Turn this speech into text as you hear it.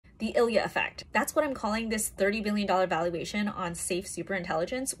The Ilya effect. That's what I'm calling this $30 billion valuation on Safe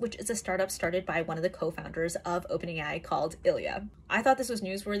Superintelligence, which is a startup started by one of the co-founders of OpenAI called Ilya. I thought this was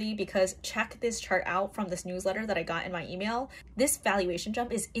newsworthy because check this chart out from this newsletter that I got in my email. This valuation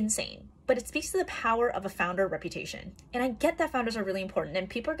jump is insane, but it speaks to the power of a founder reputation. And I get that founders are really important, and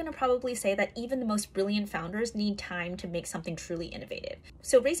people are going to probably say that even the most brilliant founders need time to make something truly innovative.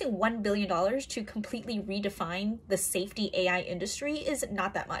 So raising $1 billion to completely redefine the safety AI industry is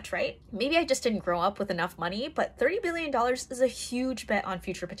not that much, right? Maybe I just didn't grow up with enough money, but $30 billion is a huge bet on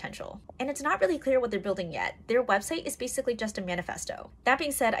future potential. And it's not really clear what they're building yet. Their website is basically just a manifesto. That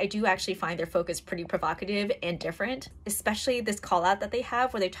being said, I do actually find their focus pretty provocative and different, especially this call out that they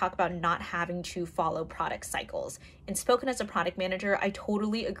have where they talk about not having to follow product cycles. And spoken as a product manager, I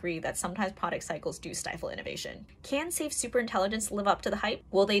totally agree that sometimes product cycles do stifle innovation. Can Safe Superintelligence live up to the hype?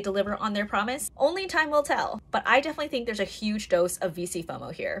 Will they deliver on their promise? Only time will tell. But I definitely think there's a huge dose of VC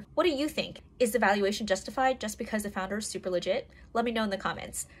FOMO here. What do you think? Is the valuation justified just because the founder is super legit? Let me know in the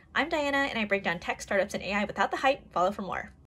comments. I'm Diana, and I break down tech, startups, and AI without the hype. Follow for more.